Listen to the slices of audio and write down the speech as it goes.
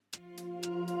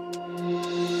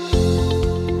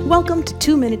Welcome to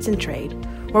 2 Minutes in Trade,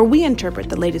 where we interpret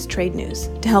the latest trade news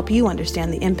to help you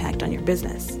understand the impact on your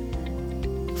business.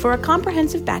 For a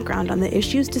comprehensive background on the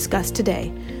issues discussed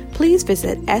today, please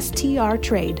visit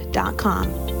strtrade.com.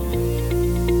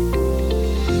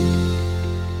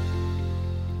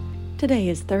 Today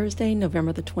is Thursday,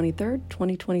 November the 23rd,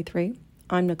 2023.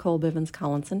 I'm Nicole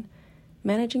Bivens-Collinson,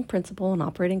 Managing Principal and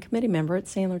Operating Committee Member at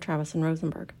Sandler, Travis &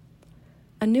 Rosenberg.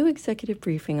 A new executive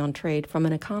briefing on trade from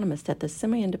an economist at the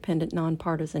semi-independent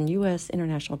nonpartisan U.S.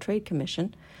 International Trade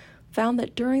Commission found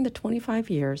that during the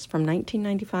 25 years from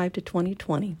 1995 to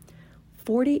 2020,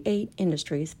 48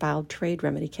 industries filed trade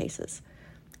remedy cases,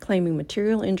 claiming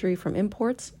material injury from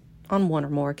imports on one or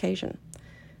more occasions.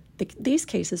 These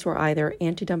cases were either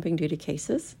anti-dumping duty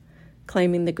cases,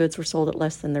 claiming the goods were sold at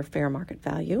less than their fair market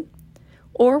value,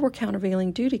 or were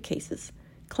countervailing duty cases,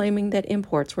 claiming that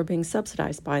imports were being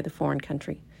subsidized by the foreign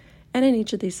country, and in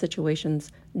each of these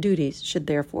situations, duties should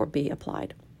therefore be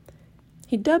applied.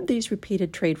 He dubbed these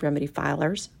repeated trade remedy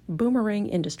filers boomerang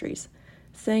industries,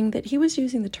 saying that he was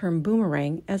using the term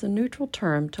boomerang as a neutral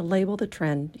term to label the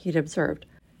trend he'd observed.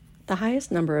 The highest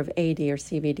number of AD or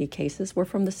CVD cases were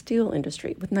from the steel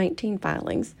industry, with 19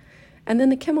 filings, and then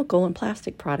the chemical and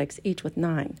plastic products, each with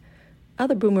 9.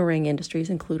 Other boomerang industries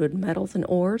included metals and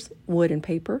ores, wood and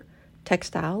paper,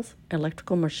 textiles,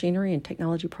 electrical machinery and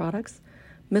technology products,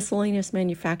 miscellaneous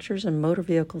manufacturers, and motor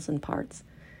vehicles and parts.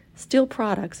 Steel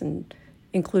products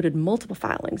included multiple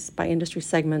filings by industry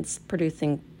segments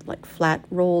producing like flat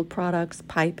rolled products,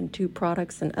 pipe and tube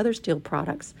products, and other steel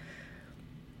products.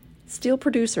 Steel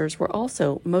producers were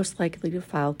also most likely to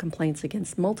file complaints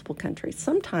against multiple countries,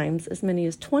 sometimes as many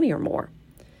as 20 or more.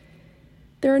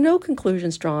 There are no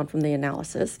conclusions drawn from the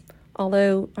analysis,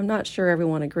 although I'm not sure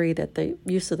everyone agreed that the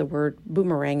use of the word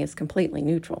boomerang is completely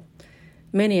neutral.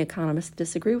 Many economists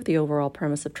disagree with the overall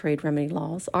premise of trade remedy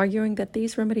laws, arguing that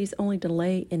these remedies only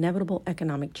delay inevitable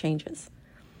economic changes.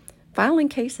 Filing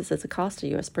cases is a cost to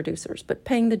U.S. producers, but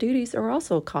paying the duties are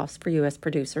also a cost for U.S.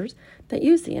 producers that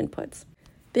use the inputs.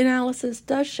 The analysis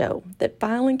does show that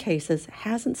filing cases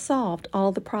hasn't solved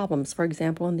all the problems, for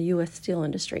example, in the U.S. steel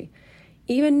industry,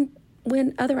 even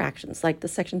when other actions like the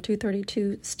Section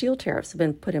 232 steel tariffs have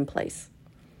been put in place.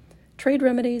 Trade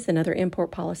remedies and other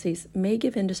import policies may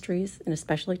give industries, and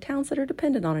especially towns that are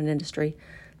dependent on an industry,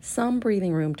 some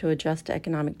breathing room to adjust to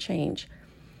economic change,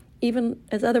 even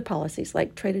as other policies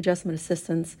like trade adjustment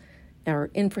assistance or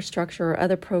infrastructure or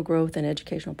other pro-growth and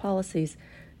educational policies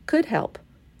could help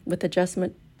with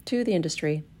adjustment to the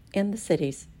industry and the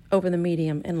cities over the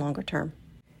medium and longer term.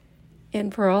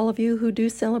 And for all of you who do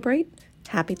celebrate,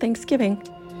 Happy Thanksgiving.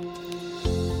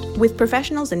 With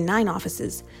professionals in 9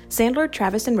 offices, Sandler,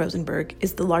 Travis & Rosenberg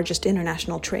is the largest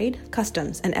international trade,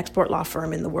 customs, and export law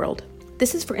firm in the world.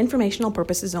 This is for informational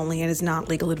purposes only and is not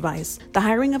legal advice. The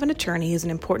hiring of an attorney is an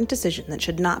important decision that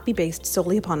should not be based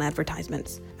solely upon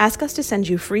advertisements. Ask us to send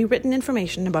you free written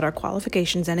information about our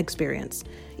qualifications and experience.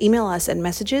 Email us at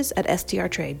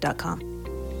messages@strtrade.com.